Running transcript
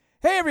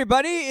Hey,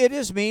 everybody, it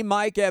is me,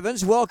 Mike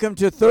Evans. Welcome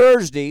to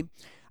Thursday.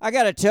 I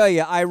got to tell you,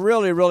 I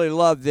really, really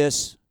love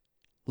this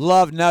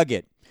love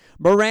nugget.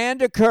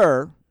 Miranda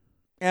Kerr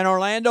and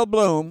Orlando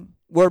Bloom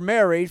were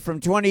married from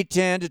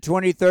 2010 to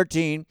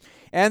 2013,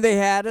 and they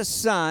had a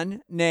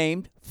son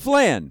named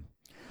Flynn.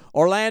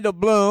 Orlando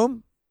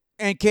Bloom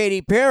and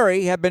Katy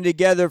Perry have been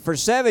together for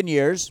 7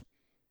 years,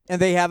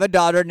 and they have a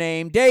daughter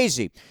named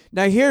Daisy.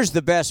 Now, here's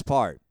the best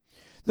part.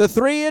 The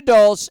three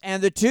adults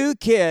and the two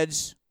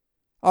kids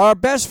are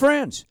best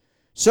friends,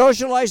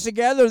 socialize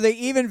together, they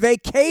even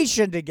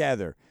vacation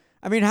together.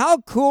 I mean, how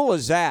cool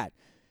is that?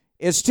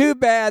 It's too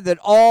bad that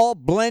all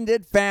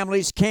blended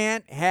families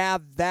can't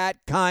have that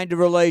kind of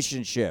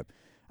relationship.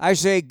 I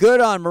say good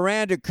on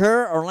Miranda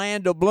Kerr,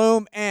 Orlando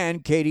Bloom,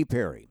 and Katy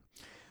Perry.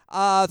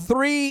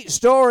 Three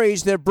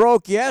stories that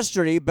broke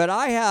yesterday, but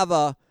I have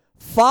a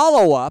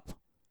follow-up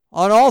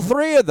on all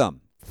three of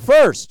them.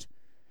 First,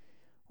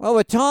 well,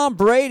 with Tom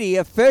Brady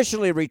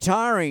officially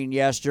retiring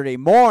yesterday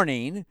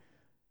morning,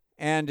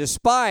 and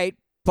despite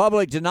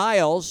public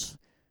denials,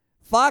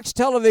 Fox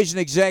television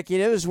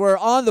executives were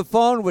on the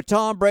phone with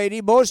Tom Brady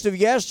most of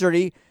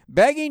yesterday,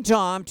 begging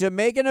Tom to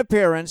make an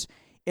appearance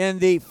in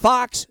the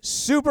Fox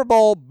Super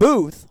Bowl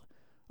booth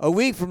a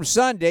week from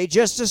Sunday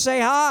just to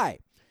say hi.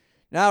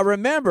 Now,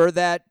 remember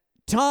that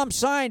Tom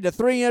signed a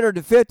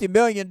 $350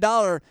 million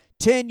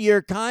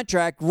 10-year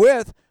contract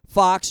with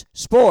Fox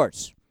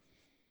Sports.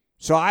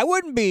 So I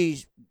wouldn't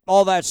be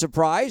all that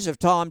surprised if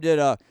Tom did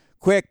a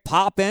quick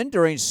pop-in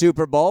during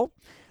Super Bowl.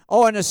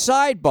 Oh, and a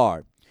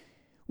sidebar.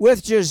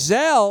 With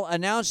Giselle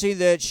announcing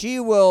that she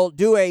will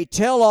do a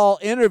tell-all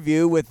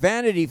interview with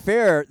Vanity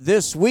Fair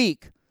this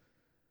week,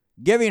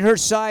 giving her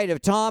side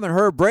of Tom and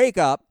her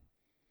breakup,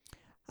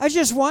 I was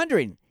just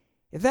wondering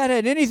if that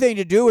had anything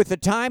to do with the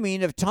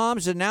timing of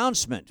Tom's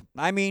announcement.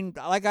 I mean,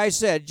 like I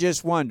said,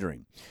 just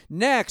wondering.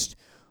 Next,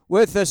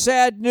 with the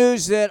sad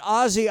news that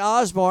Ozzy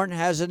Osbourne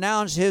has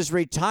announced his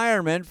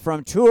retirement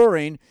from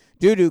touring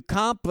due to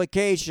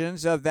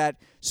complications of that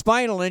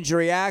spinal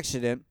injury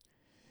accident,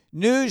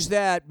 news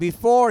that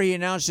before he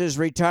announced his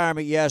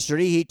retirement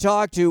yesterday, he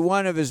talked to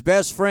one of his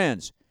best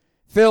friends,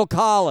 Phil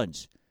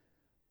Collins.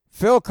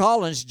 Phil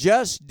Collins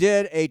just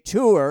did a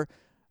tour,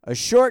 a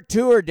short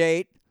tour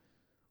date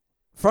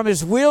from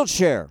his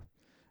wheelchair.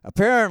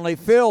 Apparently,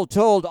 Phil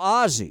told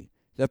Ozzy,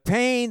 the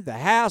pain, the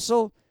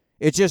hassle,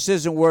 it just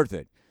isn't worth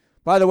it.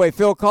 By the way,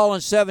 Phil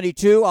Collins,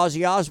 72,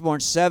 Ozzy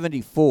Osbourne,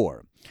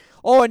 74.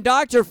 Oh, and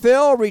Dr.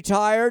 Phil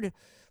retired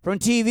from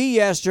TV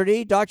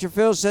yesterday. Dr.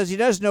 Phil says he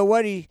doesn't know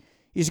what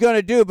he's going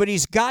to do, but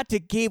he's got to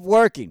keep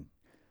working.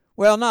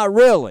 Well, not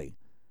really.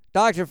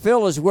 Dr.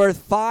 Phil is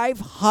worth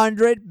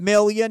 $500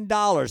 million.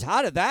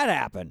 How did that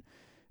happen?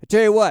 I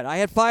tell you what, I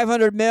had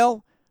 $500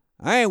 mil.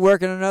 I ain't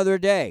working another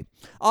day.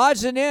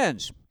 Odds and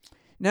ends.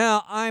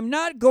 Now, I'm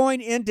not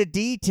going into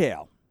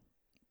detail,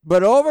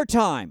 but over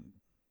time,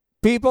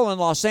 people in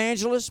Los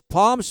Angeles,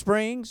 Palm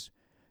Springs,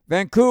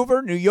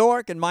 Vancouver, New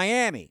York, and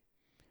Miami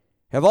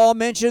have all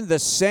mentioned the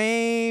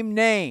same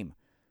name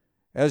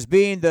as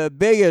being the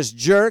biggest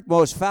jerk,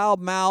 most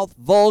foul-mouthed,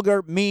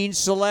 vulgar, mean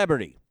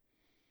celebrity.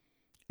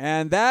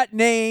 And that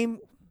name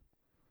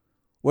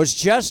was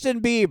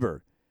Justin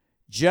Bieber.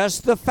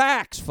 Just the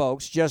facts,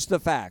 folks, just the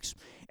facts.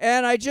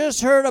 And I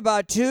just heard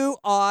about two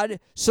odd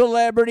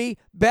celebrity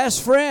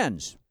best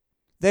friends.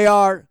 They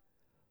are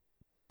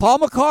Paul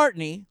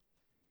McCartney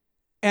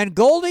and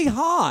Goldie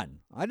Hawn.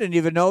 I didn't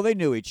even know they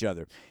knew each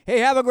other. Hey,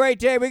 have a great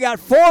day. We got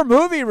 4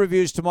 movie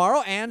reviews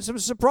tomorrow and some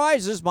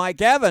surprises.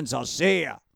 Mike Evans, I'll see ya.